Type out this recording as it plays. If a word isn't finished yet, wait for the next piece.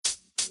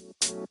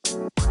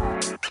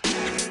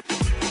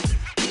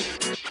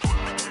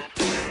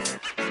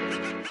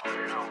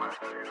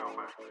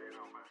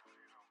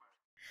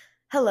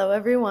Hello,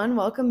 everyone.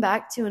 Welcome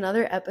back to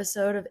another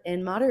episode of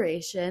In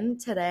Moderation.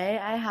 Today,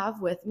 I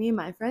have with me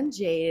my friend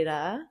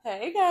Jaeda.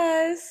 Hey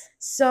guys.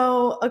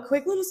 So, a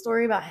quick little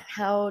story about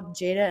how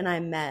Jaeda and I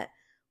met.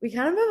 We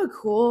kind of have a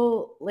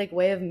cool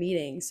way of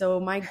meeting. So,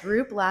 my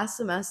group last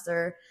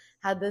semester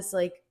had this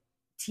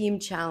team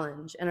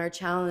challenge, and our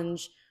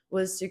challenge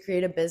was to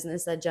create a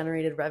business that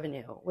generated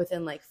revenue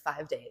within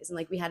 5 days,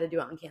 and we had to do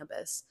it on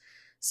campus.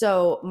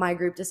 So, my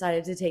group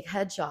decided to take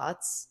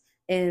headshots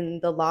in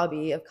the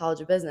lobby of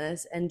College of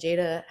Business, and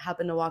Jaeda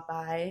happened to walk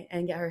by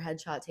and get her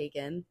headshot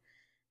taken.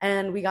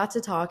 And we got to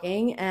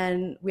talking,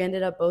 and we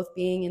ended up both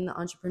being in the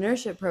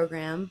entrepreneurship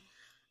program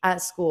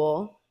at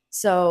school.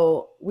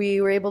 So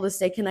we were able to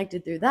stay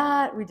connected through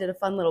that. We did a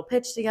fun little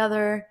pitch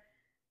together.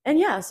 And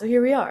yeah, so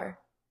here we are.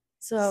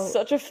 So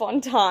Such a fun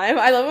time.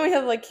 I love when we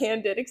have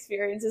candid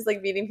experiences,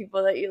 meeting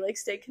people that you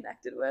stay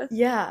connected with.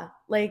 yeah,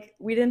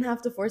 we didn't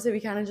have to force it.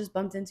 We kind of just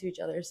bumped into each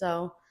other.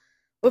 So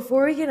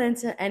before we get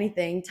into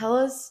anything, tell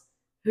us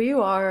who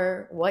you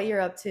are, what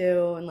you're up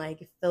to, and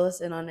fill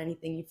us in on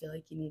anything you feel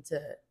like you need to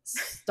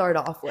start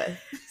off with.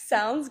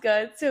 Sounds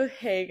good. So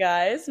hey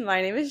guys,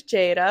 my name is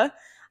Jaeda.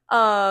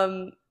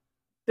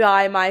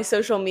 By my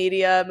social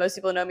media, most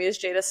people know me as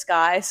Jaeda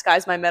Sky.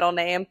 Sky's my middle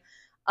name.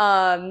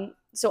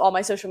 So all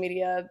my social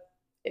media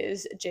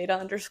is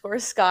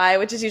Jaeda_Sky,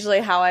 which is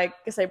usually how I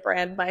guess I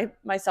brand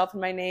myself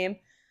and my name.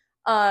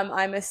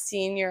 I'm a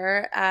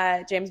senior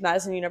at James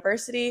Madison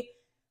University.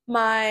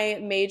 My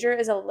major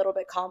is a little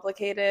bit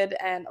complicated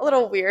and a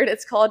little weird.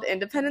 It's called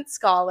Independent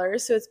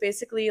Scholars. So it's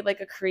basically like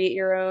a create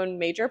your own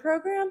major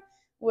program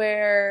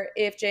where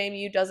if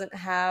JMU doesn't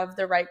have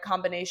the right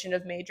combination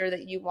of major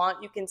that you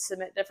want, you can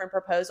submit different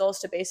proposals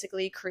to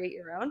basically create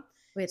your own.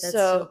 Wait, that's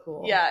so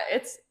cool. Yeah,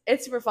 it's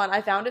super fun.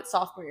 I found it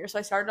sophomore year. So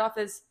I started off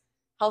as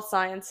health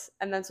science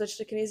and then switched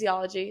to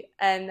kinesiology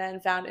and then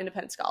found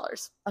Independent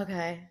Scholars.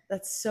 Okay,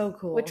 that's so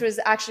cool. Which was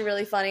actually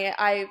really funny.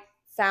 I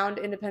found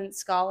Independent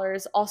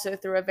Scholars also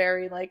through a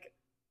very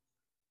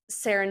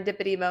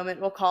serendipity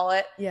moment, we'll call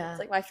it. Yeah.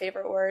 It's my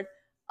favorite word.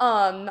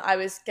 I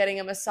was getting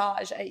a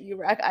massage at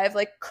UREC. I have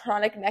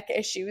chronic neck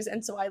issues,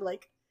 and so I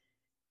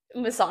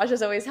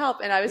massages always help.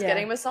 And I was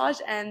getting a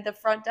massage, and the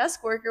front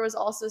desk worker was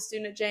also a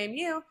student at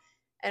JMU.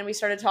 And we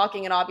started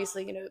talking, and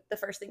obviously, the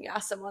first thing you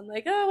ask someone,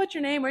 oh, what's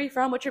your name? Where are you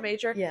from? What's your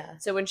major? Yeah.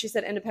 So when she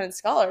said Independent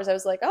Scholars, I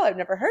was like, oh, I've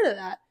never heard of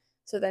that.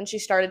 So then she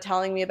started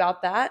telling me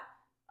about that.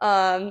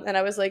 And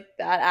I was like,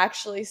 that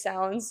actually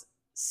sounds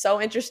so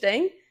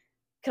interesting.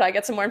 Could I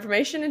get some more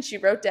information? And she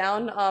wrote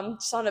down,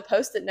 just on a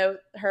Post-it note,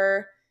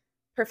 her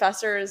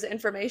professor's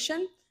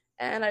information.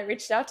 And I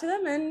reached out to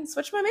them and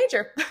switched my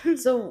major.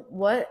 So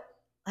what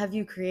have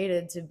you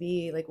created to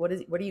be what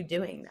are you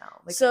doing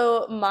now?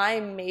 So my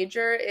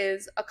major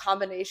is a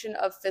combination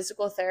of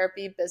physical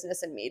therapy,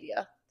 business, and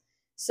media.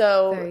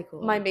 So very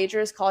cool. My major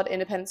is called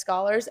Independent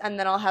Scholars, and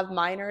then I'll have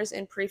minors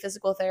in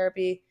pre-physical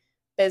therapy,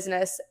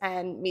 business,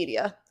 and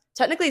media.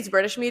 Technically it's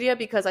British media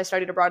because I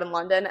studied abroad in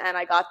London, and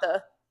I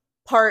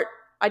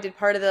did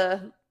part of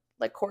the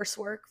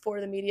coursework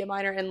for the media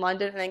minor in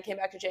London, and then came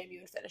back to JMU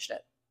and finished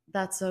it.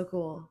 That's so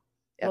cool.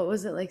 Yep. What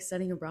was it like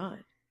studying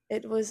abroad?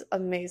 It was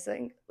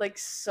amazing.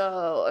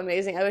 So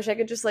amazing. I wish I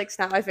could just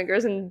snap my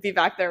fingers and be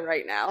back there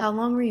right now. How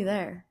long were you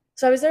there?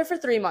 So I was there for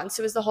 3 months.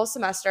 It was the whole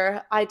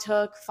semester. I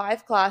took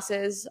 5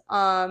 classes.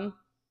 Most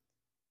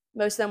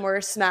of them were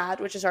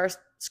SMAD, which is our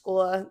school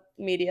of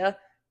media.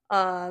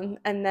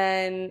 And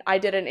then I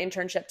did an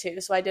internship too.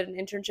 So I did an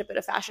internship at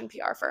a fashion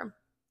PR firm.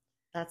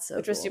 That's so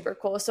which cool. was super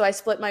cool. So I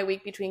split my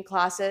week between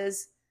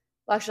classes.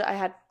 Well, actually, I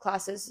had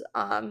classes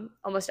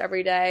almost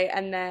every day.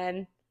 And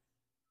then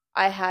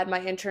I had my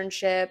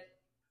internship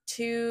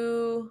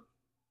 3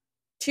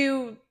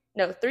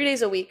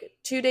 days a week.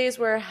 2 days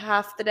were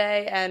half the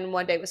day and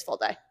 1 day was full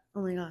day.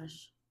 Oh my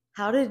gosh.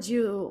 How did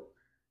you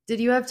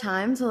have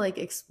time to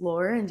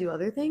explore and do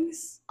other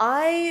things?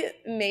 I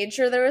made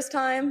sure there was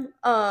time.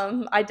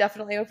 I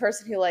definitely am a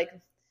person who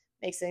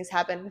makes things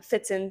happen,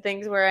 fits in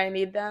things where I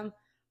need them.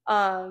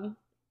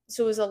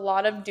 So it was a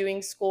lot of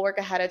doing schoolwork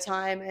ahead of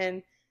time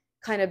and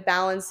kind of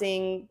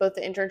balancing both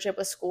the internship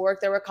with schoolwork.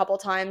 There were a couple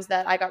times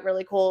that I got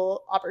really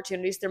cool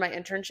opportunities through my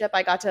internship.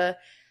 I got to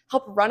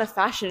help run a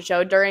fashion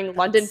show during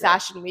London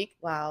Fashion Week.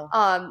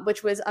 Wow.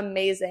 Which was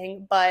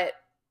amazing, but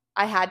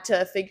I had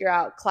to figure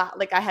out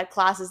I had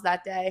classes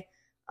that day.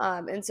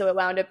 And so it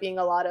wound up being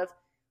a lot of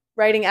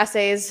writing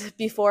essays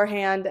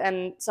beforehand,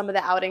 and some of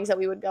the outings that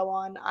we would go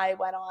on, I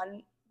went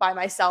on by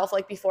myself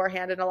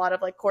beforehand, and a lot of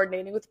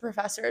coordinating with the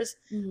professors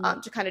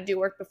to kind of do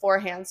work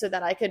beforehand so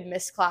that I could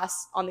miss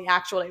class on the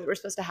actual day that we're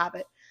supposed to have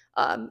it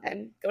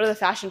and go to the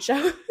fashion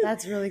show.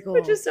 That's really cool.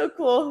 Which is so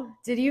cool.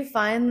 Did you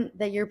find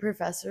that your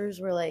professors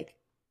were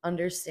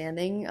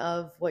understanding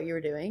of what you were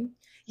doing?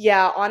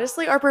 Yeah,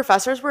 honestly, our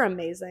professors were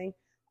amazing.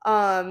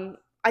 I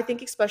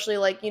think especially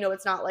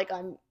it's not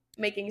I'm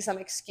making some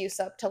excuse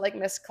up to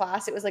miss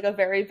class. It was a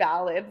very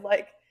valid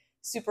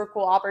super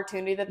cool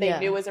opportunity that they Yeah.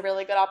 knew was a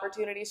really good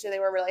opportunity. So they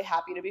were really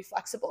happy to be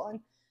flexible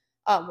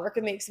and work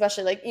with me,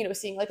 especially like, you know,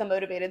 seeing like a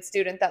motivated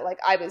student that like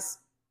I was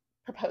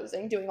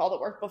proposing, doing all the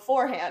work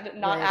beforehand,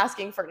 not Right.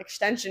 asking for an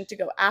extension to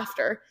go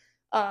after.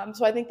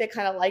 So I think they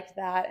kind of liked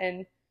that.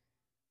 And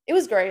it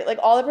was great. Like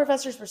all the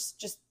professors were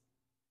just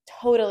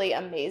totally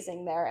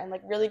amazing there and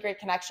like really great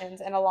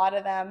connections. And a lot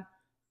of them,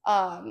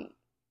 um,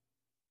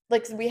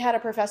 like we had a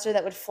professor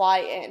that would fly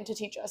in to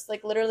teach us,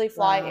 like literally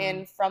fly Wow.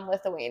 in from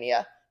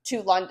Lithuania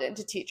to London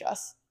to teach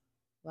us.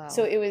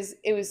 So Wow. it was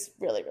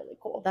really, really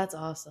cool. That's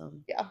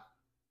awesome. Yeah.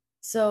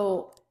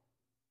 So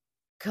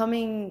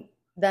coming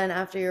then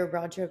after your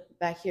abroad trip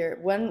back here,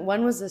 when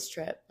was this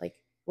trip? Like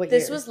what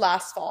This year? was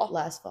last fall.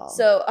 Last fall.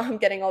 So I'm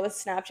getting all the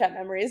Snapchat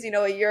memories, you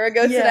know, a year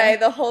ago Yeah. today,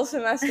 the whole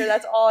semester,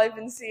 that's all I've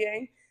been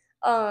seeing.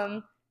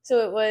 So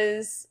it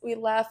was, we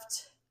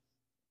left,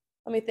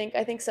 let me think,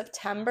 I think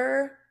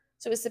September.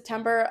 So it was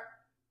September,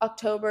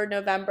 October,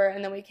 November,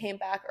 and then we came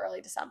back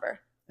early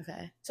December.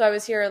 Okay. So I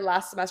was here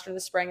last semester in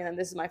the spring, and then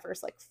this is my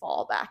first like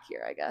fall back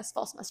here, I guess,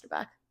 fall semester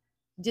back.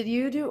 Did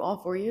you do all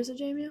 4 years at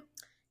JMU?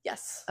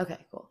 Yes. Okay,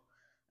 cool.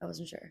 I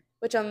wasn't sure.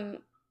 Which I'm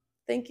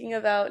thinking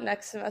about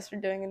next semester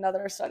doing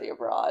another study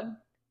abroad.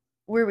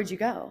 Where would you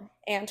go?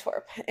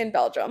 Antwerp in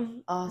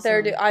Belgium.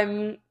 Awesome.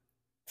 I'm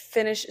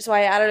finished, so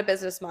I added a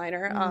business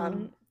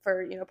minor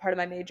for, you know, part of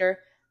my major.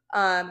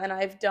 And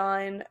I've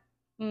done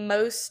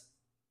most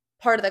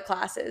part of the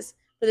classes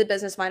for the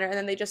business minor, and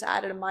then they just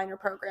added a minor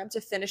program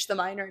to finish the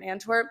minor in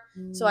Antwerp.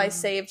 So I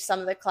saved some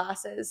of the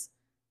classes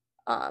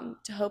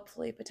to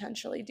hopefully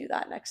potentially do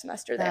that next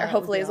semester there.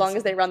 Hopefully, as long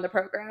as they run the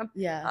program.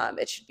 Yeah.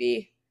 That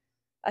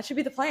should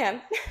be the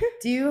plan.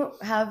 Do you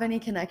have any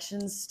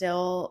connections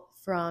still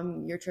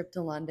from your trip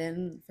to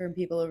London from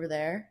people over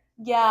there?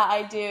 Yeah,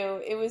 I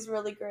do. It was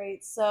really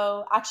great.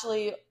 So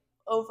actually,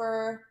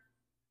 over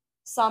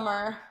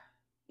summer,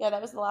 yeah,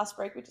 that was the last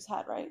break we just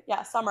had, right?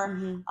 Yeah, summer.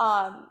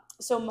 Mm-hmm.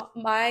 So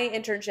my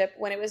internship,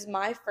 when it was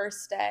my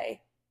first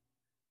day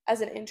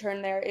as an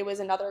intern there, it was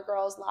another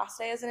girl's last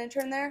day as an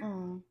intern there.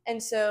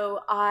 And so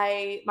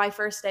my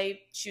first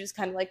day, she was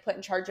kind of like put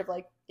in charge of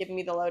like giving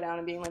me the lowdown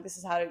and being like, this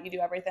is how you do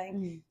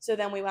everything. So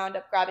then we wound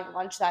up grabbing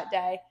lunch that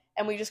day,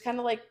 and we just kind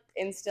of like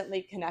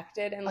instantly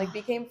connected and like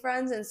became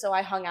friends. And so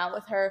I hung out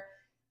with her,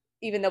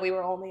 even though we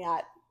were only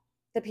at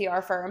the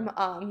PR firm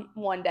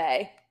one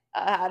day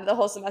out of the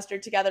whole semester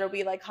together.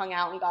 We like hung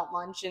out and got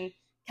lunch and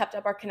kept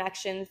up our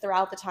connection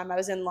throughout the time I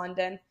was in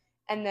London.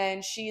 And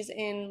then she's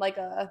in like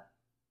a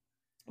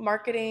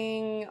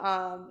marketing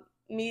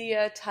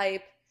media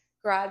type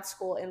grad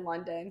school in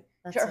London.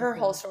 Her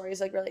whole story is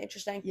like really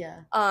interesting.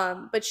 Yeah.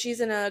 But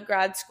she's in a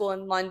grad school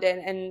in London,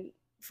 and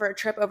for a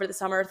trip over the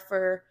summer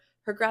for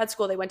her grad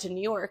school, they went to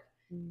New York.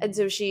 And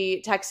so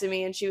she texted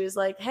me and she was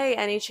like, hey,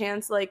 any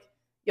chance like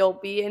you'll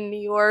be in New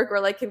York or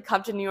like can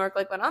come to New York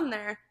like when I'm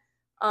there?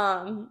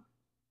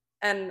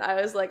 And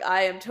I was like,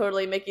 I am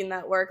totally making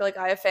that work. Like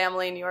I have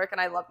family in New York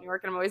and I love New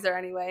York and I'm always there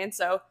anyway. And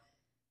so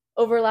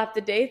overlapped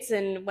the dates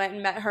and went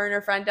and met her and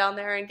her friend down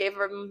there and gave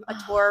them a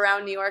tour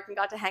around New York and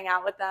got to hang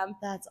out with them.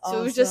 That's awesome.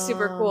 So it was just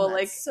super cool.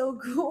 That's like so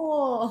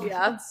cool.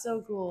 Yeah. That's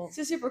so cool.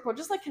 So super cool.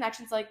 Just like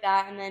connections like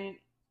that. And then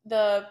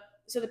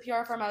so the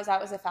PR firm I was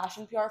at was a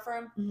fashion PR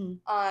firm.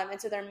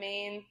 And so their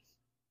main,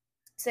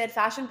 so they had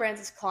fashion brands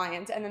as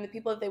clients, and then the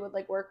people that they would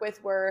like work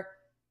with were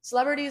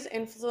celebrities,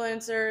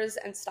 influencers,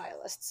 and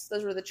stylists.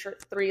 Those were the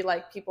three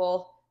like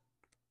people,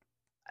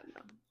 I don't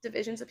know,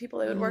 divisions of people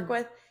they would work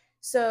with.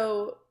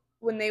 So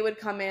when they would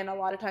come in, a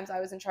lot of times I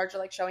was in charge of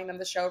like showing them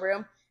the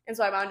showroom. And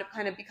so I wound up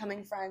kind of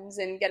becoming friends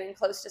and getting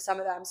close to some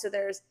of them. So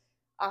there's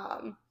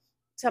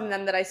some of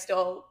them that I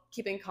still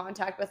keep in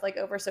contact with like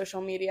over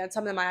social media. And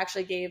some of them I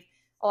actually gave,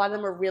 a lot of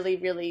them were really,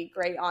 really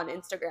great on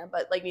Instagram,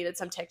 but like needed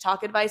some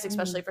TikTok advice,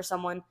 especially for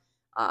someone,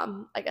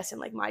 I guess in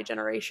like my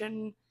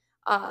generation.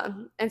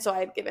 And so I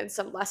had given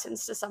some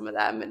lessons to some of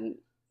them. And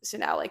so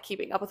now like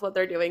keeping up with what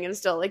they're doing and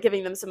still like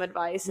giving them some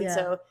advice. And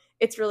so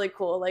it's really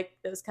cool, like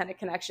those kind of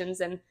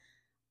connections. And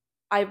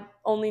I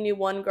only knew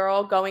one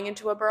girl going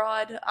into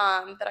abroad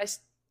that I,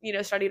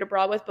 studied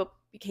abroad with, but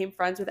became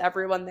friends with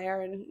everyone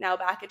there. And now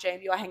back at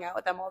JMU, I hang out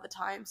with them all the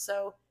time.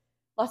 So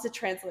lots of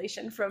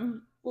translation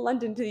from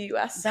London to the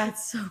US.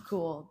 That's so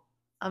cool.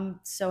 I'm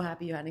so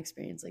happy you had an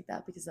experience like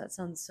that because that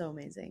sounds so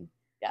amazing.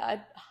 Yeah,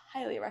 I'd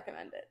highly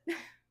recommend it.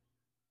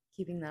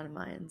 Keeping that in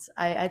mind.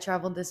 I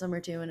traveled this summer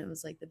too, and it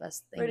was like the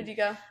best thing. Where did you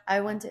go?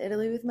 I went to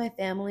Italy with my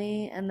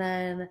family, and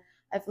then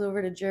I flew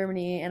over to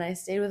Germany, and I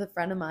stayed with a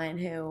friend of mine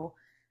who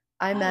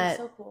I met.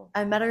 So cool.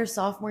 I met her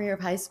sophomore year of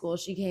high school.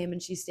 She came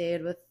and she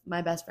stayed with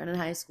my best friend in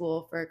high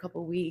school for a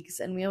couple weeks,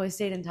 and we always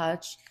stayed in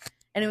touch.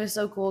 And it was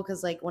so cool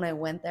because like when I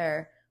went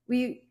there,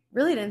 we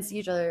really didn't see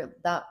each other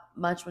that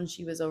much when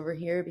she was over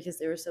here because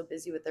they were so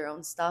busy with their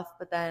own stuff.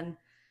 But then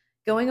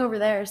going over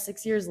there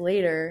 6 years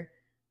later,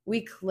 we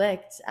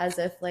clicked as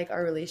if like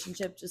our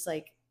relationship just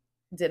like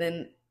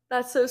didn't.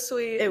 That's so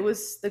sweet. It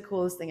was the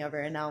coolest thing ever.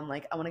 And now I'm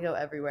like, I want to go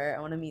everywhere.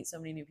 I want to meet so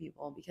many new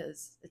people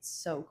because it's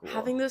so cool.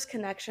 Having those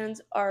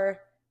connections are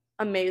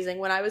amazing.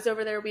 When I was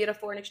over there, we had a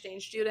foreign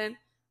exchange student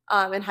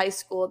in high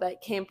school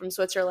that came from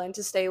Switzerland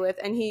to stay with,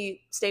 and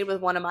he stayed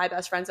with one of my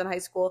best friends in high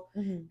school,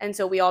 and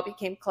so we all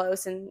became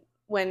close. And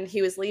when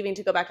he was leaving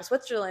to go back to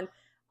Switzerland,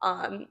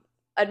 I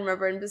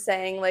remember him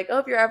saying like, "Oh,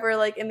 if you're ever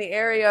like in the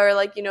area or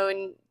like in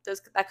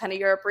that kind of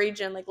Europe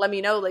region, like let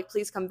me know, like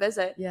please come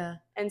visit." Yeah.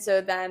 And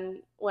so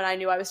then when I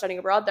knew I was studying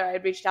abroad there, I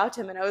had reached out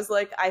to him and I was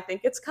like, "I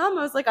think it's come."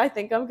 I was like, "I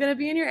think I'm gonna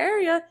be in your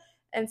area."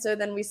 And so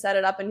then we set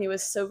it up, and he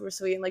was super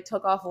sweet and like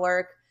took off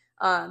work.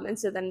 And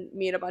so then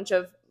me and a bunch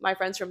of my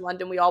friends from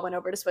London, we all went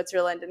over to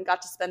Switzerland and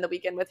got to spend the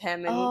weekend with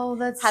him,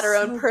 and had our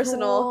own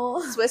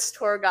personal Swiss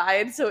tour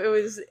guide. So it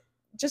was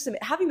just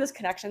having those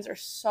connections are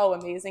so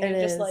amazing, and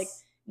just like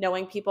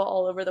knowing people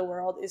all over the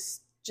world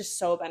is just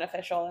so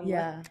beneficial, and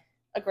like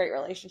a great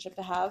relationship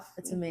to have.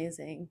 It's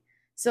amazing.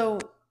 So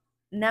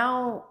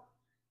now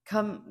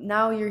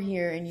you're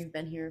here, and you've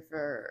been here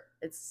for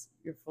it's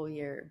your full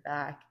year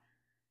back.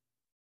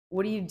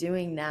 What are you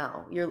doing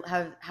now?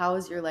 How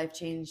has your life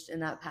changed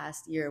in that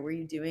past year? Were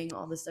you doing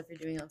all the stuff you're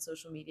doing on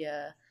social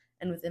media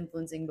and with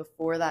influencing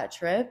before that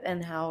trip?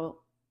 And how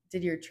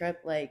did your trip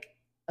like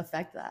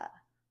affect that?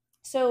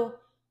 So,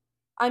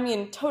 I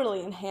mean,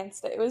 totally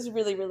enhanced it. It was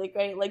really, really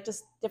great. Like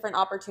just different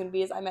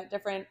opportunities. I met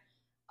different,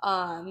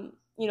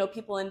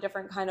 people in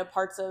different kind of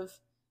parts of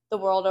the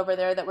world over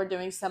there that were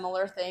doing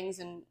similar things.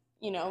 And,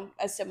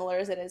 as similar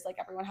as it is, like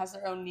everyone has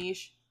their own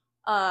niche.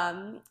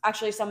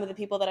 Actually, some of the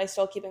people that I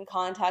still keep in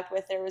contact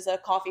with, there was a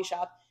coffee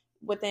shop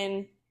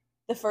within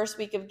the first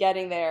week of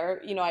getting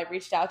there. I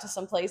reached out to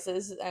some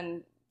places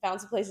and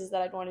found some places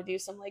that I'd want to do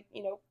some like,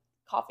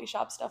 coffee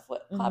shop stuff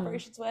with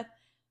collaborations with.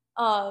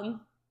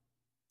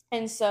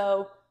 And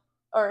so,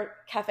 or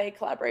cafe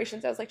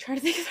collaborations. I was like trying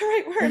to think of the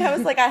right word. I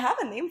was like, I have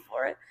a name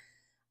for it.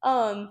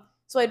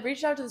 So I'd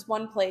reached out to this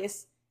one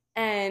place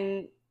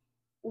and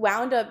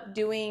wound up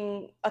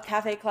doing a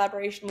cafe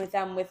collaboration with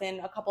them within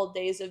a couple of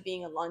days of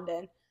being in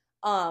London,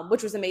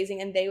 which was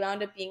amazing. And they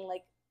wound up being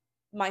like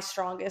my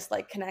strongest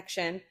like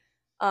connection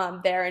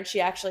there. And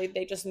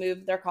they just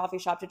moved their coffee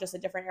shop to just a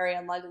different area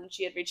in London.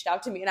 She had reached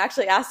out to me and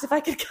actually asked if I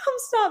could come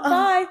stop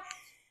by.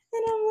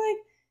 And I'm like,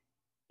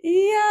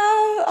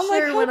 yeah. I'm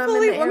sure, like,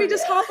 hopefully, let me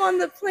just hop on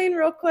the plane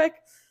real quick.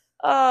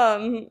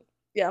 I'm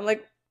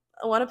like,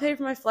 I want to pay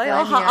for my flight.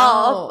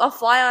 I'll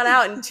fly on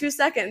out in 2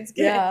 seconds.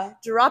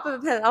 Drop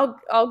of a pen.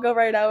 I'll go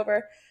right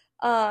over.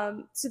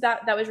 So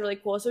that was really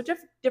cool. So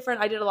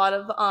different. I did a lot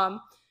of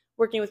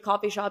working with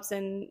coffee shops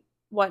and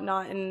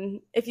whatnot.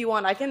 And if you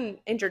want, I can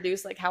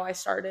introduce like how I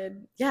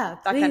started. Yeah,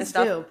 that kind of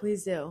stuff.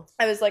 Please do.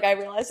 I was like, I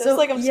realized I'm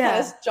just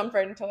kind of jump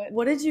right into it.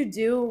 What did you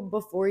do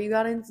before you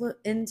got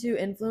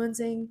into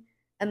influencing?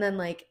 And then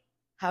like,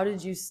 how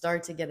did you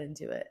start to get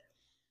into it?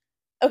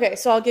 Okay,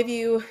 so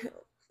I'll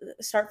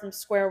start from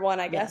square one,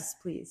 I guess. Yes,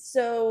 please.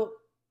 So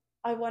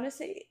I want to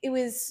say it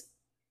was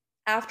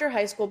after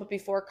high school, but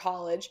before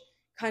college,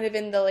 kind of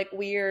in the like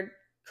weird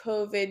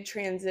COVID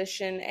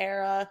transition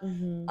era.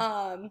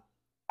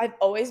 I've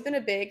always been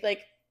a big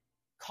like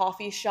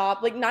coffee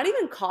shop, like not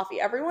even coffee.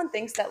 Everyone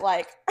thinks that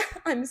like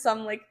I'm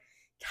some like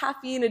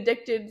caffeine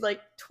addicted, like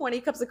 20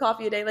 cups of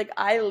coffee a day. Like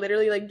I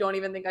literally like don't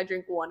even think I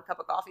drink 1 cup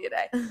of coffee a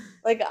day.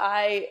 Like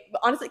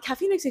honestly,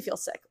 caffeine makes me feel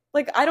sick.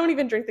 Like I don't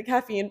even drink the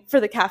caffeine for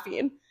the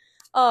caffeine.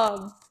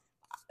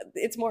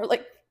 It's more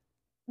like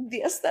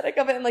the aesthetic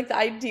of it and like the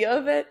idea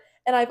of it.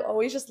 And I've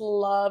always just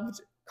loved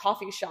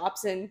coffee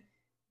shops and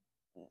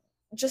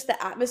just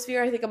the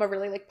atmosphere. I think I'm a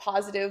really like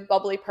positive,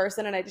 bubbly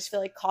person, and I just feel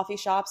like coffee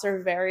shops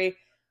are very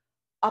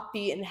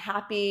upbeat and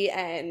happy,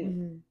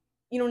 and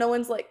no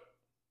one's like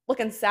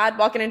looking sad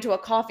walking into a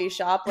coffee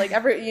shop. Like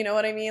you know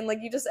what I mean? Like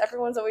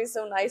everyone's always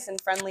so nice and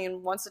friendly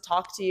and wants to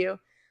talk to you.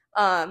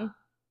 And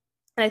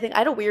I think I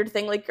had a weird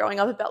thing like growing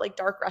up about like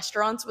dark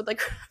restaurants would like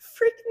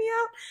freak me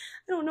out.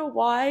 I don't know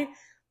why.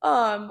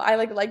 I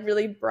like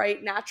really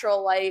bright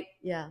natural light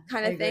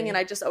kind of thing, and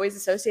I just always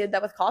associated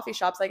that with coffee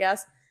shops, I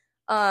guess.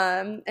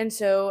 And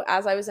so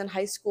as I was in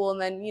high school,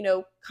 and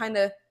then kind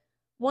of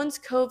once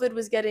COVID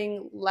was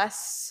getting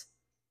less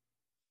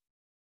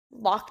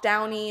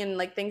lockdowny and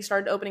like things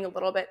started opening a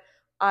little bit,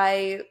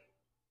 I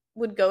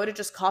would go to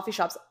just coffee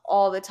shops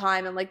all the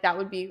time, and like that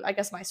would be, I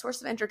guess, my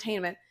source of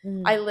entertainment.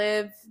 I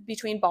live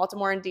between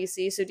Baltimore and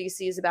DC, so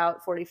DC is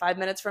about 45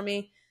 minutes from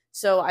me,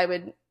 so I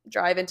would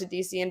drive into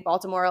DC and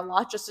Baltimore a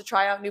lot just to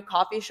try out new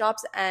coffee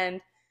shops. And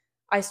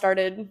I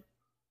started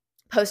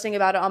posting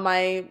about it on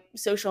my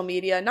social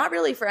media, not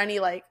really for any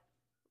like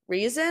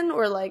reason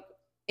or like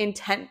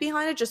intent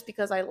behind it, just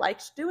because I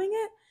liked doing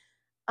it.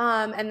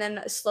 And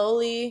then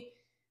slowly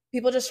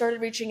people just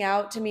started reaching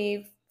out to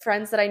me.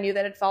 Friends that I knew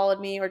that had followed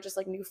me, or just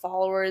like new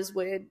followers,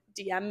 would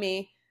DM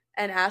me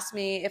and ask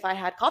me if I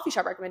had coffee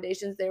shop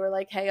recommendations. They were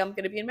like, hey, I'm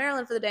going to be in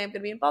Maryland for the day. I'm going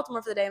to be in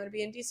Baltimore for the day. I'm going to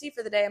be in DC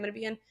for the day. I'm going to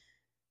be in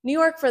New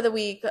York for the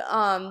week.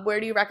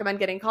 Where do you recommend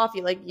getting coffee?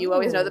 Like, you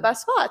always know the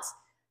best spots.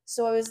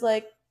 So I was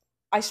like,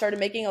 I started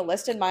making a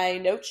list in my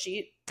note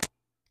sheet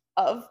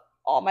of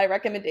all my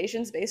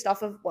recommendations based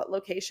off of what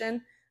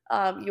location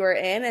you were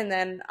in. And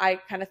then I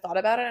kind of thought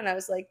about it, and I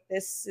was like,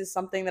 this is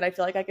something that I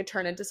feel like I could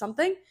turn into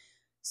something.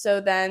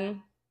 So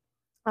then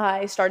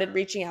I started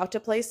reaching out to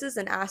places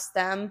and asked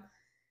them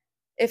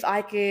if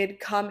I could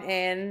come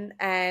in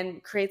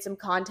and create some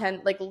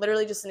content, like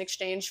literally just in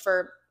exchange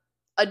for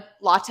a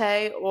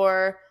latte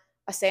or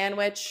a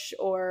sandwich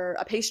or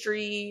a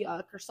pastry,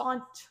 a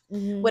croissant,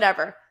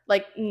 whatever.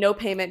 Like no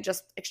payment,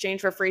 just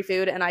exchange for free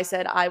food. And I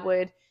said I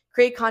would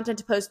create content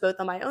to post both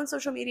on my own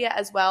social media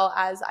as well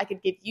as I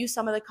could give you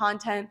some of the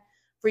content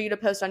for you to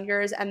post on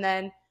yours. And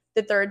then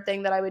the third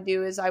thing that I would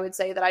do is I would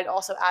say that I'd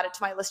also add it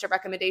to my list of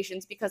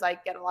recommendations because I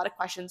get a lot of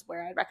questions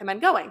where I'd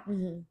recommend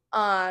going.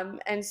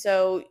 And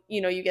so,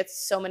 you get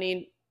so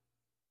many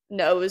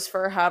no's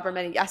for however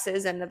many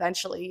yeses, and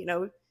eventually,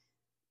 you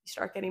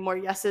start getting more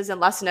yeses and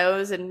less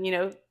no's, and,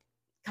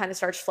 kind of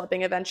starts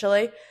flipping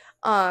eventually.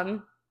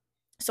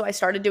 So I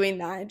started doing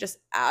that and just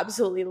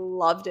absolutely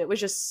loved it. Was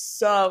just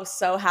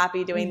so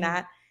happy doing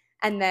that.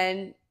 And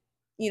then,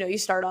 you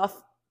start off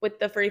with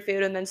the free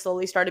food and then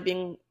slowly started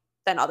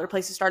then other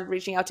places started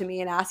reaching out to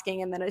me and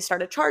asking, and then I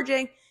started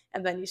charging,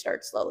 and then you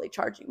start slowly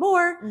charging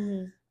more,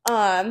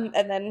 and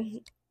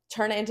then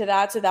turn it into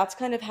that. So that's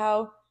kind of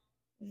how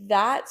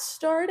that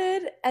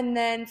started. And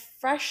then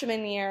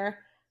freshman year,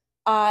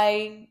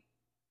 I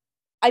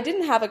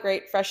didn't have a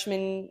great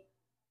freshman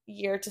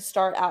year to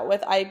start out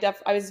with. I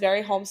was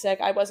very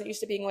homesick. I wasn't used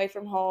to being away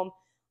from home.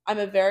 I'm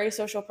a very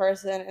social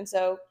person, and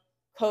so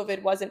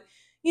COVID wasn't,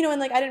 and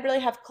like I didn't really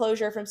have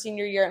closure from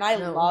senior year, and I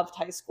loved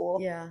high school.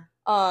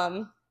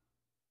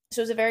 So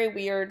it was a very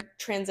weird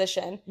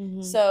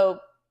transition. So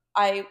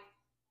I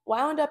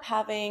wound up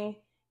having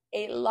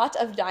a lot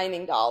of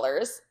dining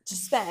dollars to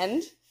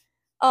spend,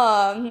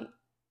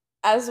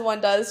 as one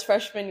does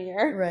freshman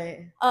year.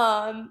 Right.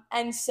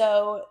 And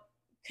so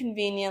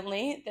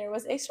conveniently, there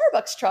was a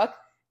Starbucks truck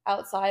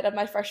outside of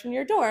my freshman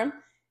year dorm.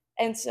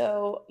 And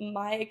so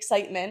my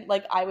excitement,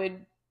 like I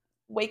would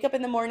wake up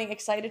in the morning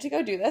excited to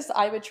go do this.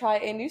 I would try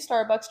a new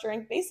Starbucks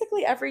drink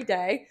basically every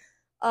day.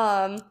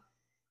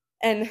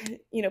 And,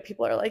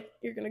 people are like,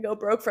 you're going to go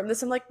broke from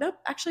this. I'm like, nope,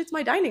 actually, it's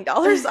my dining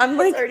dollars. I'm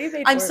like,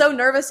 I'm so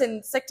nervous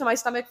and sick to my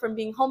stomach from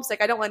being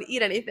homesick. I don't want to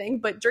eat anything,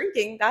 but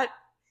drinking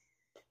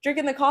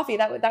the coffee,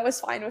 that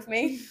was fine with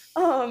me.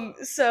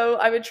 So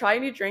I would try a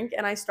new drink,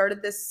 and I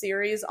started this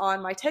series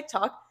on my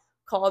TikTok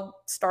called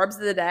Starbs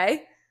of the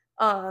Day,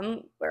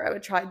 where I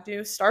would try to do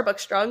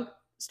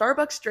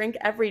Starbucks drink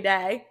every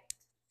day,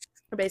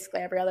 or basically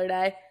every other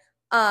day.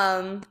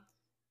 And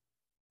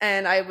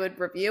I would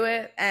review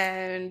it,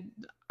 and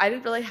I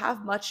didn't really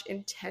have much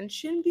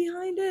intention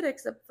behind it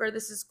except for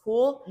this is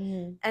cool.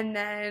 And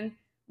then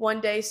one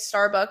day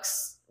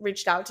Starbucks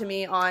reached out to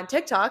me on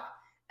TikTok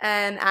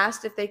and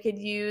asked if they could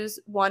use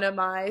one of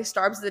my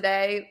Starbs of the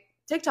Day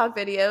TikTok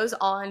videos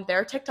on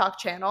their TikTok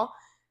channel.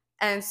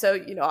 And so,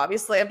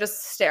 obviously I'm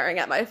just staring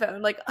at my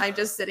phone. Like I'm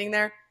just sitting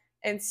there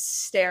and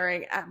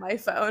staring at my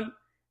phone.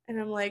 And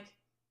I'm like,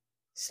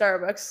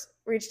 Starbucks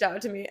reached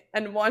out to me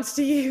and wants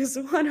to use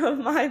one of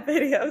my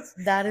videos.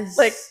 That is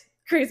like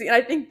crazy. And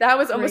I think that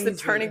was almost the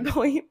turning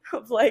point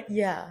of like,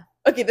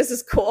 okay, this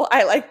is cool.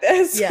 I like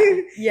this.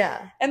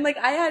 Yeah. And like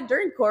I had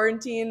during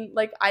quarantine,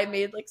 like I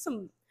made like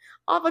some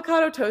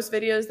avocado toast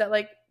videos that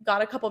like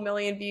got a couple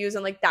million views,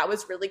 and like that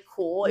was really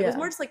cool. It was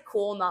more just like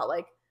cool, not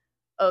like,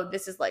 oh,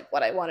 this is like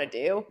what I want to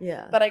do.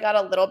 But I got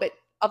a little bit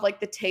of like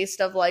the taste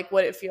of like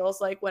what it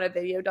feels like when a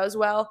video does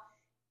well.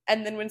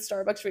 And then when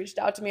Starbucks reached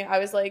out to me, I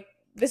was like,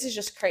 this is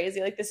just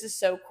crazy. Like this is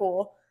so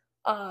cool.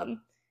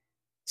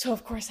 So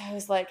of course I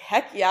was like,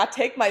 heck yeah,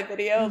 take my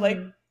video. Like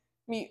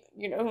me,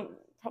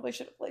 probably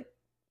should have like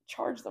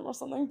charged them or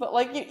something, but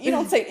like you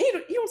don't say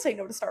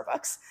no to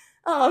Starbucks.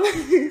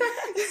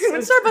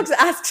 When Starbucks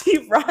asks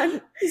you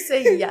run, you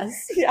say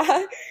yes.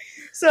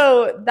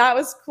 So that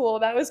was cool.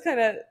 That was kind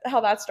of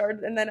how that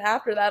started. And then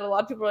after that, a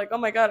lot of people were like, oh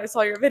my God, I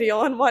saw your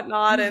video and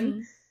whatnot.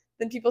 And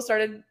then people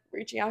started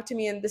reaching out to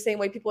me in the same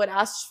way people had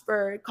asked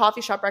for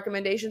coffee shop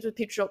recommendations, with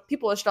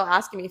people are still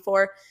asking me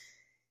for.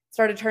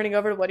 Started turning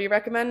over to what do you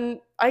recommend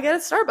I get at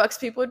Starbucks.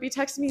 People would be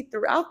texting me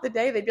throughout the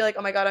day. They'd be like,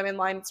 oh my God, I'm in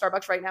line at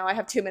Starbucks right now. I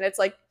have 2 minutes.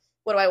 Like,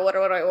 what do I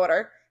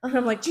order? And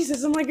I'm like,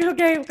 Jesus. I'm like,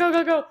 okay,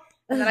 go.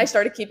 And then I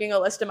started keeping a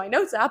list in my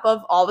notes app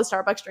of all the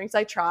Starbucks drinks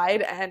I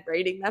tried and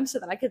rating them so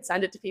then I could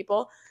send it to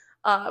people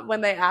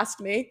when they asked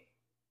me.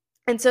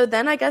 And so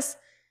then I guess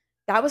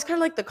that was kind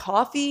of like the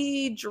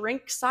coffee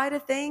drink side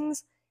of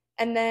things.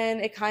 And then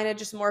it kind of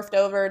just morphed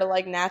over to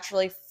like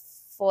naturally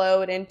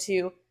flowed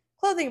into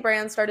clothing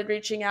brands started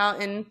reaching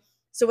out. And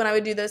so when I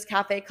would do those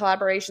cafe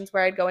collaborations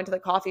where I'd go into the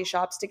coffee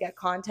shops to get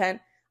content,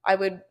 I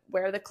would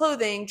wear the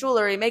clothing,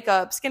 jewelry,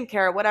 makeup,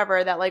 skincare,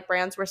 whatever that like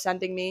brands were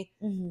sending me.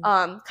 Kind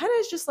of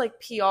as just like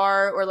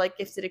PR or like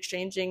gifted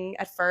exchanging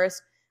at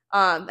first.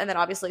 And then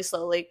obviously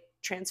slowly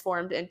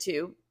transformed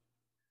into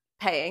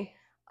paying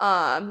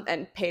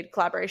and paid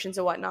collaborations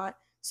and whatnot.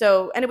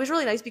 So, and it was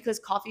really nice because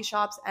coffee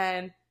shops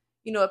and,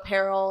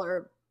 apparel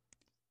or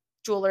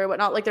jewelry or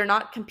whatnot, like they're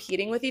not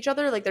competing with each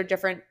other. Like they're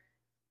different,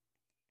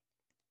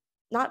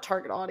 not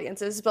target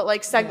audiences, but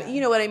like segment, you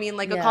know what I mean?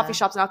 Like a coffee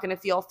shop's not going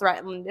to feel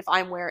threatened if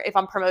if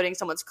I'm promoting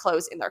someone's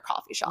clothes in their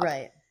coffee shop.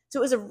 Right. So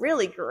it was a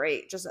really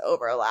great just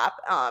overlap.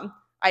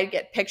 I'd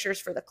get pictures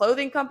for the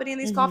clothing company in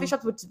these coffee Mm-hmm.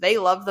 shops, which they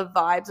love the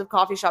vibes of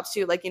coffee shops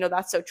too. Like,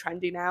 that's so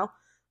trendy now.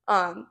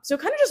 So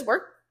it kind of just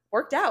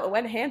worked out. It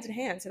went hand in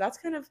hand. So that's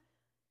kind of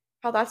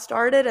how that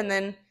started. And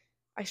then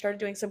I started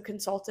doing some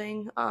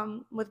consulting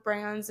with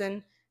brands,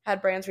 and had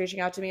brands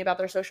reaching out to me about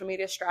their social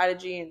media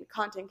strategy and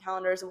content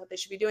calendars and what they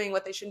should be doing,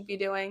 what they shouldn't be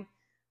doing.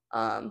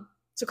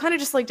 So kind of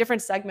just like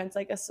different segments,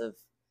 I guess, of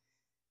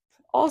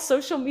all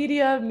social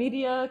media,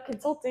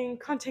 consulting,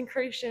 content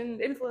creation,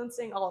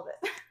 influencing, all of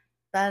it.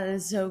 That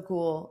is so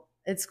cool.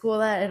 It's cool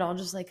that it all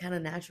just like kind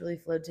of naturally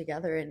flowed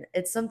together, and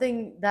it's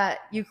something that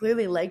you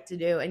clearly like to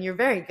do and you're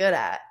very good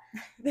at.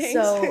 Thanks.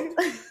 So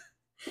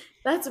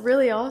that's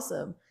really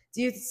awesome.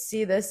 Do you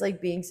see this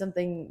like being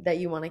something that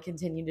you want to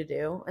continue to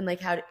do? And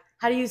like how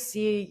do you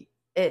see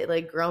it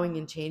like growing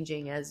and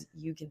changing as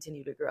you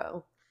continue to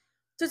grow?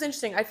 So it's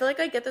interesting. I feel like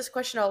I get this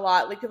question a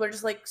lot. Like, people are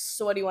just like,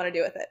 so what do you want to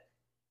do with it?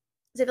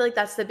 So I feel like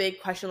that's the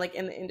big question, like,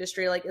 in the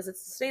industry. Like, is it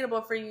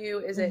sustainable for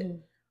you? Mm-hmm.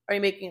 Are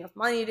you making enough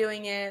money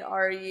doing it?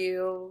 Are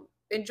you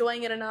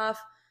enjoying it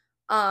enough?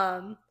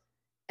 And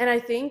I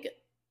think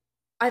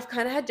I've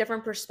kind of had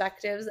different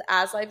perspectives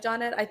as I've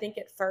done it. I think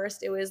at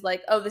first it was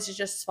like, oh, this is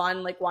just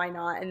fun. Like, why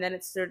not? And then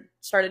it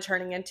started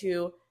turning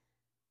into,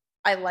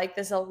 I like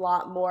this a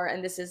lot more.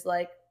 And this is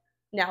like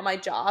now my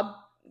job,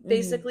 Mm-hmm.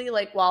 basically.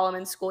 Like, while I'm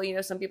in school,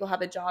 some people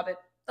have a job at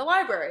the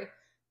library.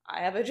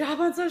 I have a job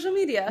on social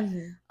media.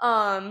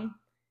 Mm-hmm.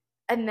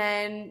 And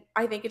then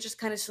I think it just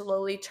kind of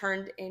slowly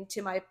turned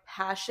into my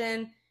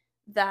passion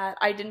that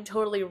I didn't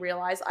totally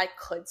realize I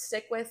could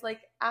stick with,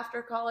 like,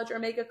 after college or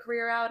make a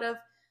career out of.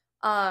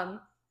 Um,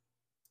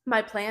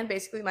 my plan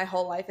basically my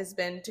whole life has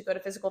been to go to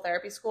physical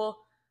therapy school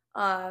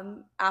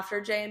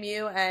after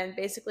JMU. And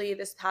basically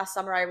this past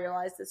summer, I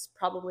realized this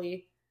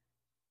probably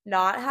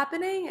not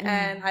happening,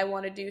 and Mm-hmm. I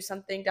want to do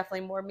something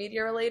definitely more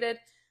media related.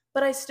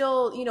 But I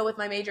still, with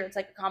my major, it's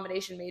like a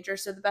combination major.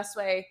 So the best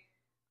way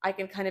I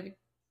can kind of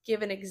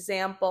give an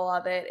example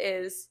of it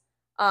is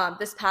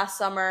this past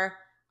summer,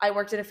 I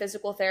worked at a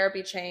physical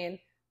therapy chain,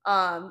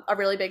 a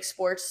really big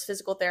sports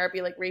physical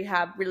therapy, like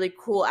rehab, really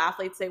cool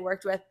athletes they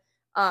worked with.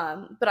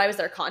 But I was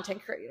their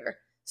content creator.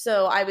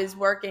 So I was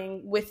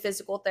working with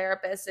physical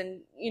therapists,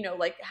 and,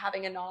 like,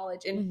 having a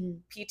knowledge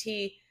in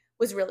Mm-hmm. PT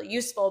was really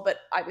useful, but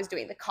I was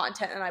doing the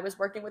content, and I was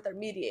working with their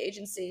media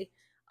agency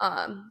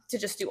to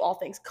just do all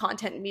things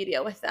content and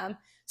media with them.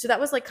 So that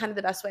was like kind of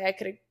the best way I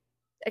could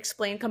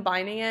explain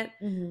combining it.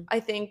 Mm-hmm.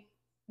 I think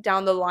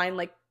down the line,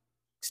 like,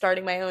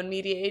 starting my own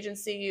media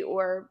agency,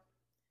 or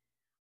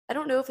I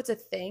don't know if it's a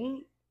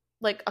thing,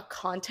 like a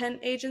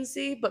content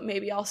agency, but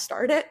maybe I'll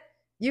start it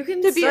You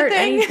can to be a start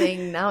thing.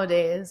 anything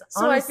nowadays.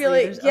 So I Honestly, feel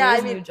like, there's yeah,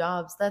 always new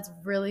jobs. That's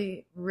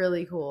really,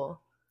 really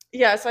cool.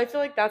 yeah, so I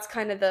feel like that's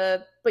kind of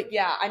but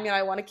yeah,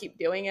 I want to keep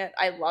doing it.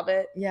 I love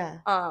it. Yeah.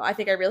 I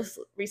think I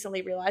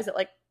recently realized that,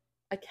 like,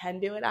 I can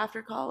do it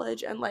after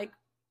college, and like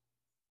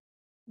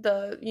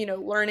the,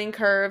 learning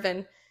curve,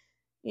 and,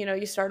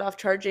 you start off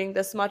charging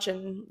this much,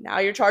 and now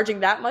you're charging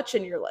that much,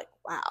 and you're like,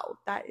 wow,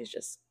 that is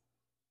just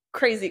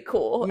crazy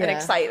cool and Yeah.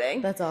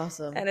 exciting. That's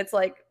awesome. And it's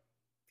like,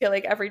 I feel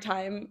like every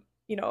time,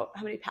 how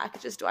many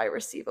packages do I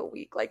receive a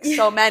week? Like,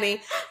 so many.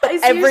 But I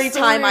see your every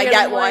time story I and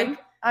get I'm one, like,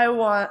 I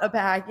want a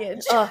package.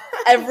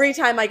 every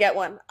time I get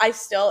one,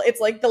 it's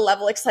like the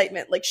level of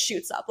excitement like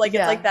shoots up. Like,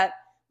 Yeah. it's like that,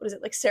 what is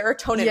it, like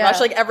serotonin Yeah. rush?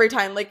 Like, every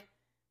time, like,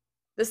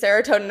 the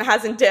serotonin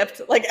hasn't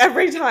dipped, like,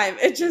 every time.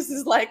 It just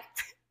is like,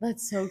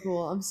 That's so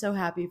cool. I'm so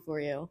happy for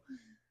you.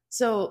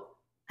 So,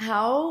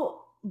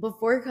 how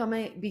before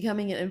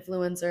becoming an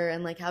influencer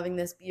and like having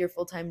this be your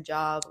full-time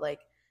job, like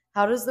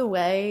how does the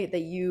way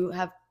that you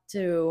have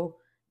to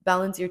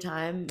balance your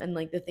time and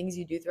like the things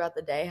you do throughout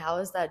the day, how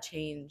has that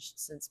changed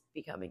since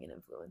becoming an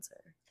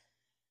influencer?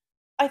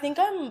 I think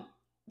I'm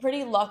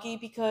pretty lucky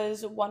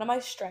because one of my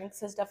strengths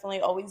has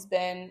definitely always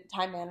been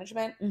time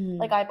management. Like,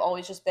 Mm-hmm. I've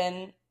always just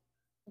been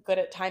good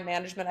at time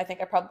management. I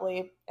think I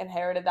probably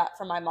inherited that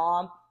from my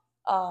mom.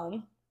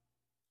 Um,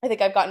 I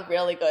think I've gotten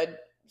really good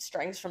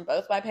strengths from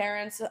both my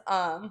parents.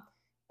 But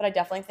I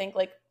definitely think,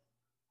 like,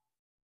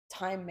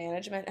 time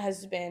management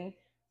has been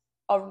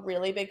a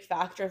really big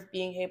factor of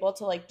being able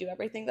to, like, do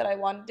everything that I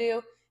want to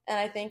do. And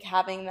I think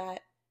having that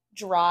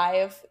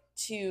drive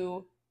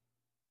to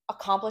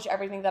accomplish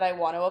everything that I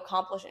want to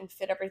accomplish and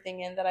fit everything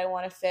in that I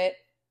want to fit,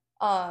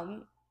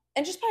 and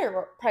just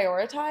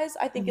prioritize,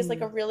 I think, is like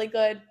Mm-hmm. a really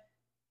good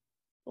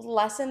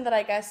lesson that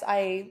I guess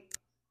I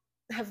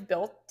have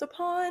built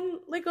upon,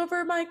 like,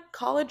 over my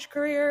college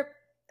career,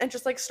 and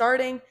just like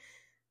starting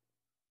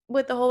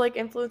with the whole, like,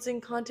 influencing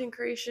content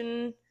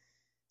creation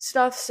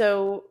stuff.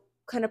 So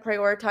kind of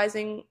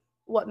prioritizing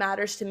what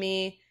matters to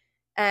me.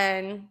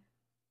 And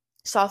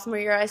sophomore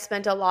year, I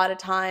spent a lot of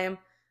time,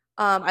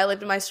 I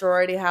lived in my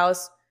sorority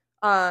house,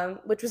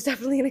 which was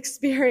definitely an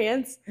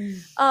experience.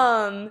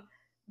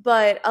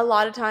 But a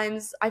lot of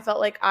times I felt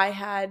like I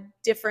had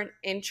different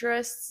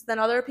interests than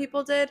other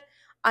people did.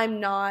 I'm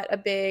not a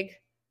big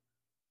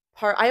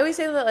I always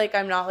say that, like,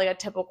 I'm not like a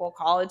typical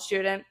college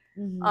student.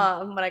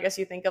 Mm-hmm. When I guess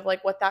you think of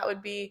like what that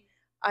would be,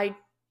 I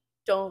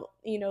don't,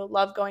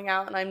 love going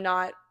out, and I'm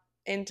not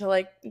into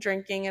like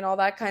drinking and all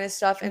that kind of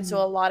stuff. And so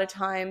Mhm. a lot of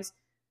times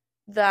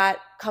that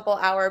couple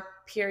hour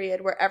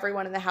period where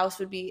everyone in the house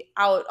would be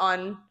out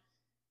on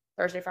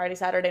Thursday, Friday,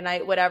 Saturday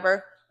night,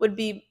 whatever, would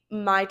be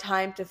my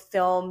time to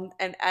film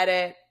and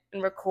edit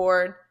and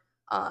record,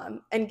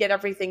 and get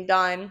everything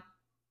done.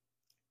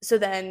 So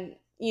then,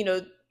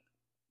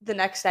 the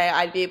next day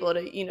I'd be able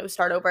to,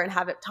 start over and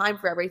have it time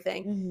for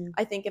everything. Mhm.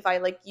 I think if I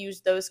like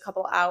used those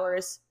couple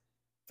hours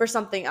for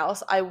something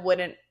else, I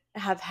wouldn't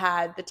have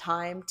had the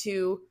time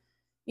to,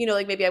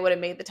 like maybe I would have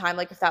made the time,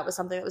 like if that was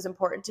something that was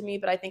important to me.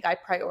 But I think I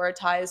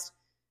prioritized,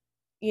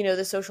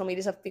 the social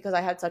media stuff because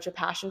I had such a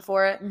passion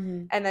for it.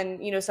 Mhm. And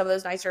then, some of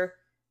those nights are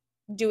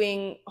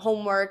doing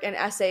homework and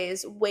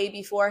essays way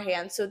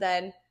beforehand. So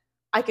then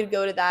I could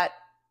go to that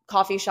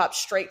coffee shop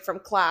straight from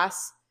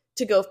class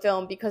to go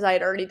film because I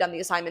had already done the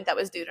assignment that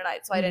was due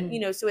tonight. So I didn't,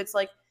 Mhm. so it's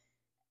like,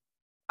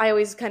 I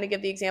always kind of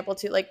give the example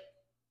to like,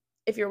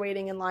 if you're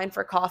waiting in line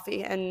for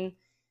coffee and,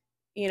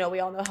 we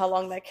all know how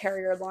long that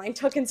carrier line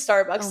took in Oh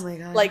Starbucks. my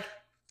God. Like,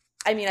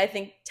 I mean, I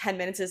think 10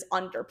 minutes is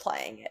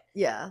underplaying it.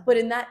 Yeah. But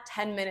in that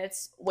 10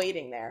 minutes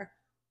waiting there,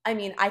 I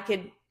mean, I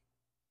could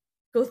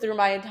go through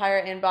my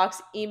entire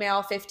inbox,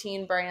 email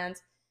 15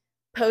 brands,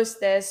 post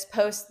this,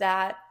 post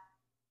that,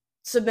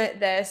 submit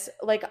this.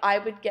 Like, I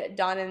would get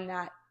done in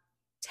that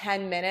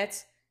 10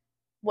 minutes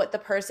what the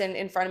person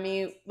in front of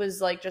me was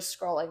like just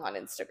scrolling on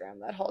Instagram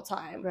that whole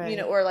time, Right.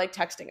 or like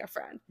texting a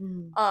friend.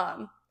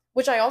 Mhm.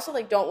 Which I also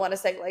like don't want to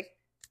say like,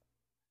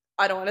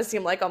 I don't want to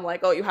seem like I'm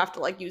like, oh, you have to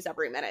like use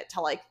every minute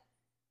to like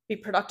be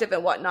productive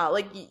and whatnot.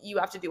 Like you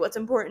have to do what's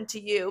important to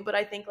you. But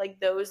I think like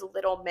those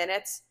little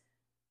minutes,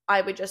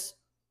 I would just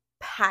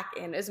pack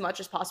in as much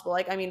as possible.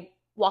 Like, I mean,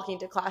 walking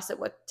to class at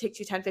what takes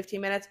you 10, 15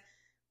 minutes,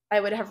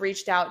 I would have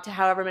reached out to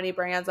however many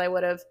brands, I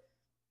would have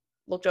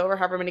looked over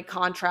however many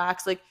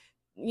contracts, like,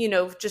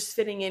 just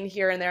fitting in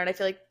here and there. And I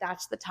feel like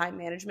that's the time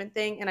management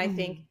thing. And I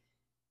think Mhm.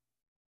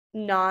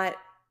 not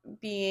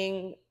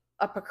being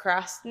a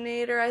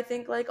procrastinator, I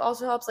think like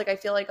also helps. Like I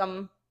feel like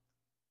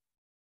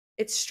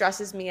it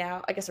stresses me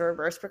out. I guess a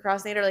reverse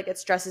procrastinator, like it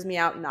stresses me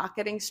out not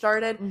getting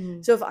started.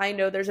 Mhm. So if I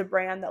know there's a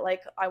brand that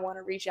like I want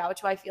to reach out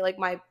to, I feel like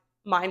my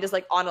mind is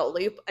like on a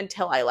loop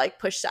until I like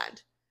push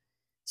send.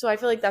 So I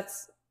feel like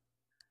that's,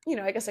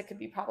 I guess it could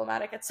be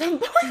problematic at some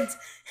point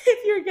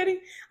if you're getting,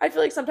 I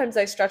feel like sometimes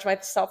I stretch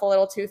myself a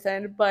little too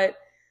thin, but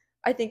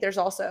I think there's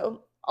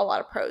also a lot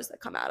of pros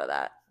that come out of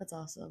that. That's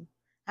awesome.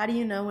 How do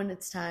you know when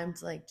it's time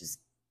to like just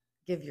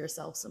give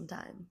yourself some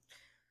time?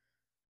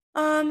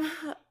 Um,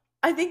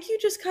 I think you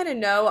just kind of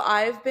know.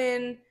 I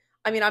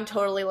mean, I'm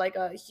totally like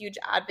a huge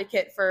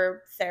advocate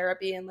for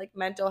therapy and like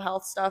mental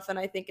health stuff. And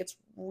I think it's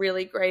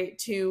really great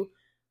to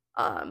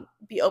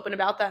be open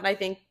about that. And I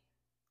think,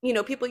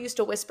 people used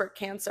to whisper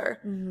cancer.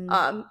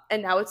 Mhm.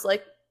 And now it's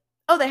like,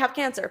 oh, they have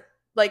cancer.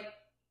 Like,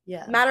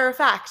 Yeah. matter of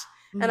fact.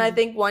 And I Mhm.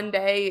 think one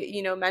day,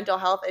 mental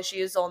health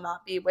issues will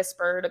not be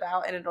whispered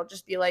about and it'll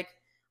just be like,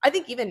 I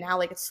think even now,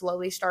 like it's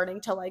slowly starting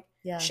to like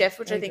Yeah, shift,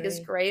 which I I think is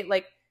agree. great.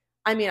 Like,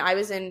 I mean,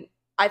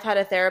 I've had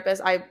a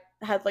therapist. I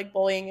had like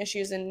bullying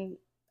issues in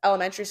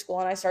elementary school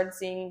and I started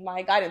seeing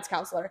my guidance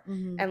counselor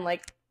Mhm. and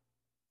like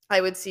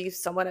I would see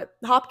someone at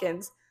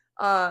Hopkins,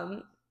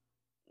 um,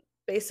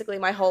 basically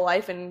my whole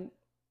life and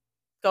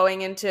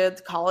going into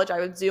college, I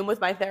would Zoom with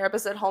my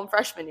therapist at home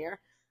freshman year.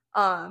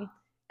 Um,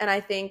 and I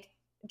think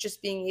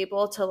just being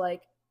able to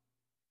like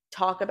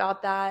talk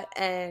about that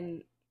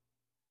and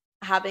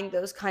having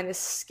those kind of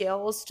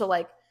skills to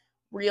like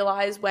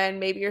realize when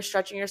maybe you're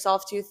stretching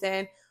yourself too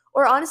thin,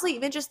 or honestly,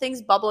 even just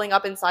things bubbling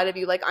up inside of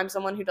you. Like, I'm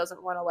someone who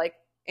doesn't want to like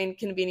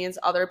inconvenience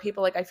other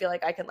people. Like, I feel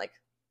like I can like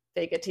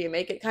fake it till you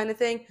make it kind of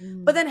thing.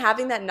 But Mhm. then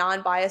having that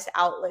non biased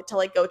outlet to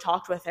like go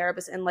talk to a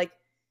therapist and like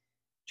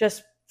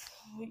just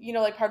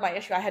like part of my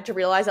issue, I had to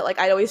realize that like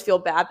I'd always feel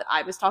bad that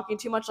I was talking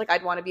too much. Like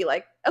I'd want to be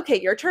like, okay,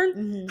 your turn.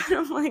 Mhm. But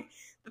I'm like,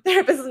 the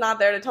therapist is not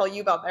there to tell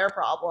you about their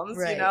problems,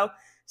 Right.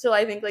 So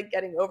I think like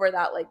getting over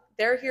that, like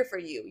they're here for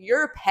you.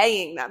 You're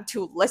paying them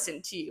to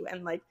listen to you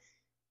and like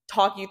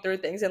talk you through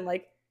things, and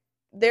like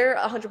they're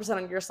 100%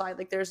 on your side.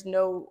 Like there's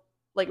no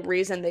like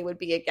reason they would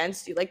be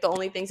against you. Like the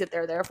only things that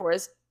they're there for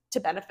is to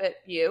benefit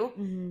you.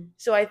 Mhm.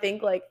 So I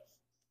think like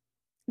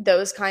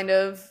those kind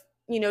of,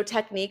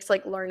 techniques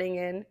like learning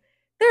in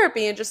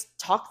therapy and just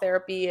talk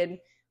therapy and,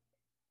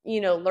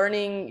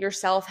 learning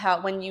yourself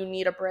how when you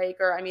need a break,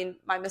 or I mean,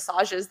 my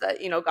massages that,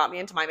 got me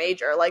into my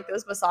major, like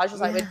those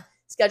massages I would Yeah.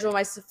 schedule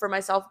for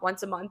myself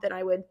once a month, and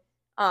I would,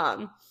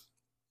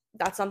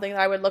 that's something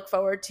that I would look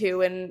forward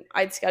to, and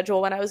I'd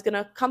schedule when I was going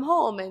to come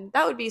home, and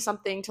that would be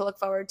something to look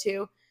forward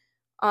to.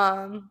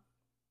 Um,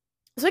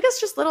 so I guess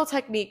just little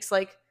techniques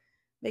like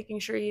making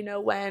sure you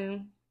know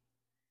when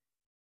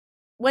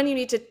you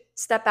need to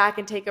step back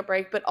and take a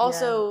break, but Yeah.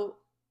 also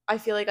I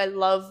feel like I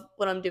love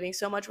what I'm doing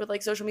so much with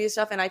like social media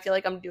stuff, and I feel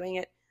like I'm doing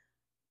it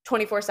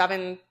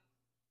 24/7, Mhm.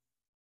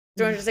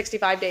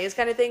 365 days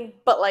kind of thing,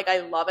 but like I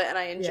love it and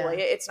I enjoy Yeah.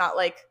 it. It's not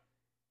like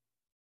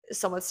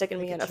someone's sticking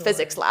Like me a in a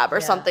physics chore. lab or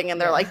Yeah. something and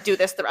they're Yeah. like, do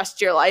this the rest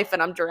of your life,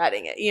 and I'm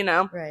dreading it.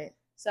 Right.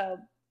 So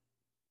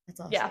That's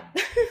awesome. Yeah.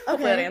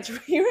 Hopefully that answered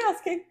what you were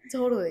asking.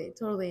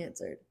 Totally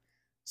answered.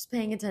 Just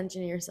paying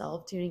attention to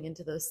yourself, tuning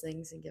into those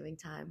things, and giving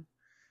time.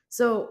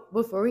 So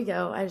before we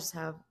go, I just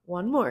have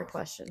one more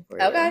question for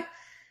you. Okay.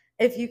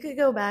 If you could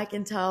go back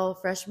and tell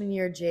freshman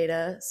year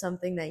Jaeda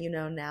something that you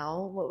know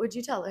now, what would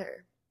you tell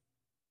her?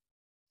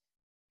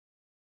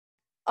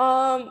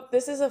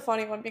 This is a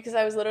funny one because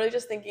I was literally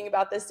just thinking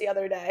about this the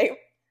other day.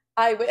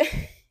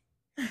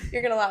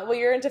 You're gonna laugh. Well,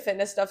 you're into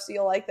fitness stuff, so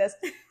you'll like this.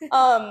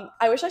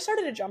 I wish I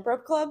started a jump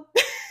rope club.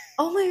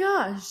 Oh my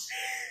gosh.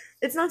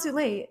 It's not too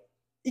late.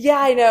 Yeah,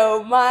 I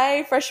know.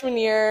 My freshman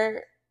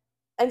year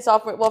and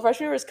sophomore, well,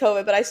 freshman year was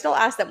COVID, but I still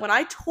asked them. When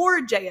I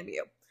toured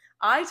JMU,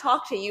 I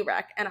talked to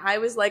UREC, and I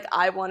was like,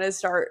 I want to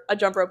start a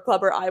jump rope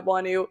club, or I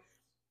want to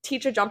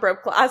teach a jump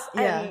rope class.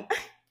 Yeah.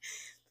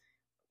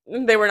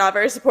 And they were not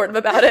very supportive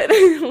about it,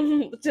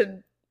 to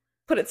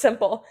put it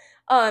simple.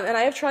 And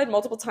I have tried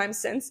multiple times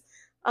since.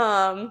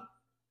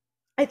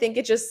 I think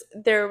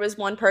there was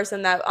one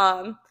person that,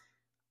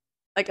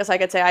 I guess I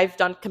could say I've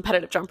done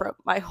competitive jump rope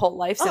my whole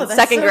life since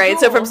second grade.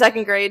 Cool. So from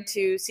second grade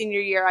to senior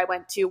year, I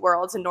went to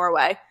Worlds in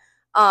Norway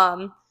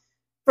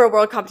for a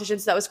world competition.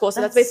 So that was cool.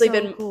 So that's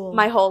basically been cool.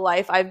 My whole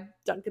life. I've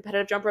done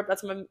competitive jump rope.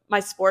 That's my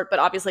sport, but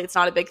obviously it's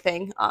not a big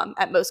thing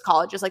at most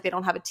colleges. Like they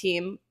don't have a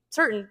team.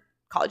 Certain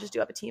colleges do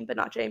have a team, but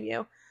not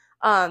JMU.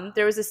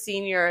 There was a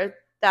senior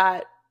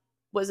that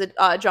was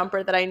a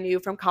jumper that I knew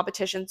from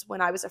competitions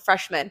when I was a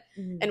freshman.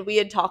 Mm-hmm. And we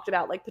had talked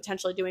about like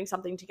potentially doing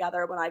something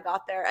together when I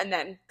got there, and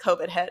then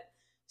COVID hit.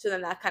 So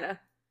then that kind of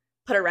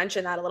put a wrench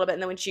in that a little bit.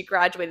 And then when she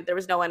graduated, there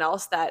was no one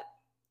else that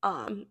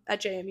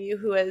at JMU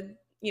who had,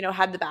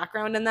 had the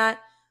background in that.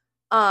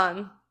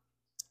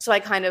 So I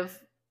kind of,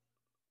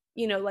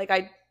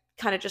 I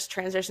kind of just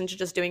transitioned to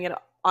just doing it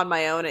on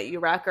my own at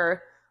UREC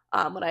or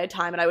when I had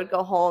time, and I would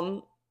go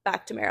home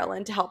back to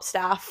Maryland to help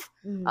staff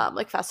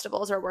like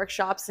festivals or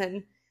workshops.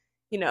 And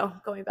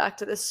going back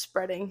to this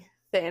spreading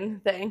thin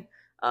thing,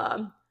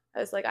 I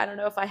was like, I don't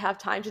know if I have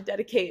time to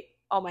dedicate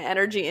all my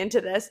energy into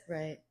this.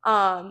 Right.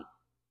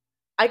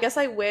 I guess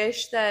I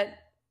wish that,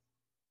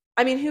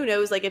 I mean, who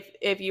knows, like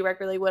if UREC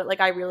really would, like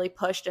I really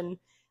pushed, and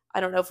I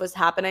don't know if it was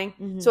happening.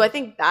 Mm-hmm. So I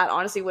think that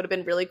honestly would have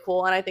been really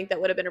cool. And I think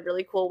that would have been a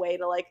really cool way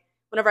to, like,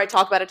 whenever I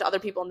talk about it to other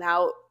people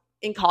now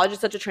in college,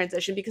 it's such a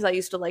transition because I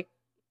used to like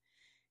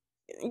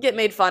get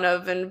made fun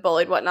of and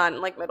bullied whatnot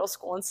in like middle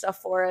school and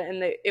stuff for it.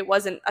 And it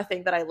wasn't a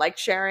thing that I liked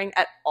sharing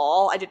at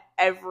all. I did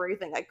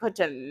everything I could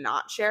to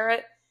not share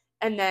it.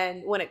 And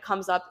then when it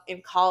comes up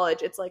in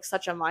college, it's like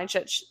such a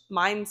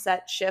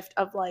mindset shift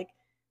of like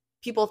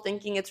people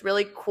thinking it's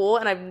really cool.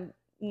 And I've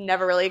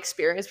never really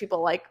experienced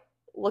people like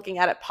looking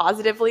at it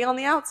positively on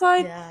the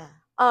outside. Yeah.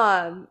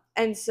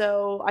 And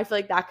so I feel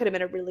like that could have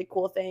been a really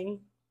cool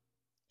thing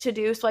to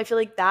do. So I feel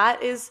like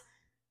that is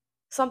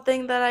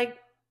something that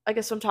I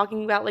guess I'm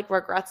talking about, like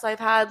regrets I've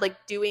had,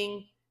 like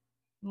doing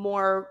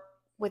more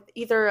with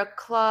either a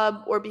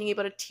club or being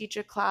able to teach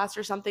a class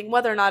or something,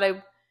 whether or not I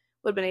would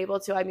have been able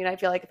to. I mean, I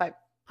feel like if I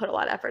put a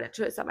lot of effort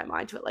into it, set my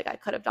mind to it, like I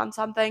could have done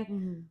something.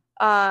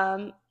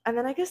 Mm-hmm. And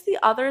then I guess the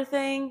other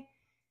thing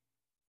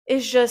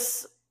is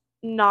just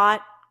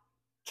not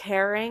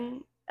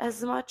caring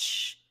as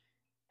much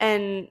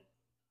and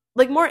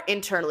like more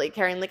internally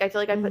caring. Like I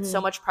feel like I put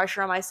so much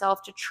pressure on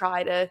myself to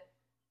try to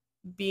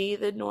be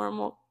the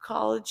normal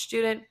college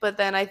student, but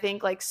then I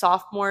think like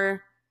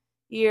sophomore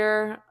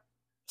into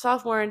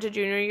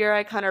junior year,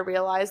 I kind of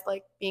realized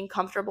like being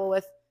comfortable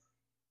with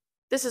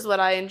this is what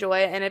I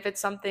enjoy, and if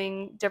it's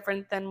something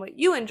different than what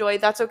you enjoy,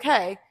 that's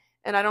okay,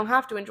 and I don't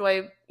have to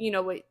enjoy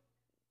what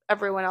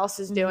everyone else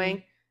is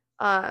doing.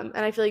 And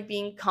I feel like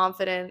being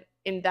confident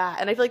in that,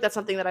 and I feel like that's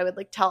something that I would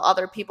like tell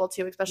other people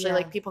too, especially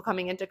like people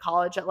coming into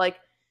college, that like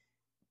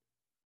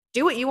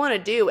do what you want to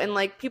do. And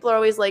like people are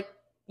always like,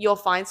 you'll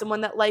find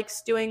someone that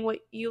likes doing what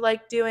you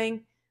like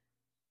doing,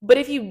 but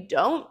if you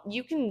don't,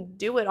 you can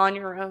do it on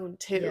your own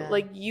too.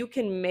 Like you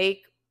can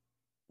make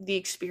the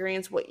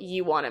experience what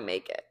you want to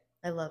make it.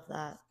 I love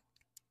that.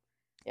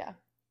 Yeah.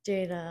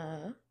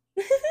 Jaeda,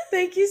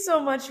 thank you so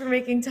much for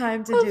making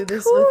time to do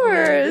this with me.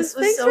 This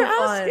was so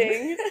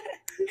fun.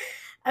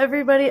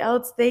 Everybody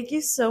else, thank you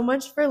so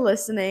much for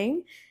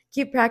listening.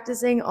 Keep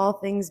practicing all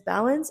things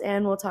balance,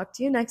 and we'll talk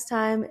to you next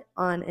time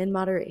on In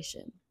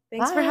Moderation.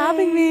 Thanks for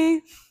having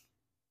me.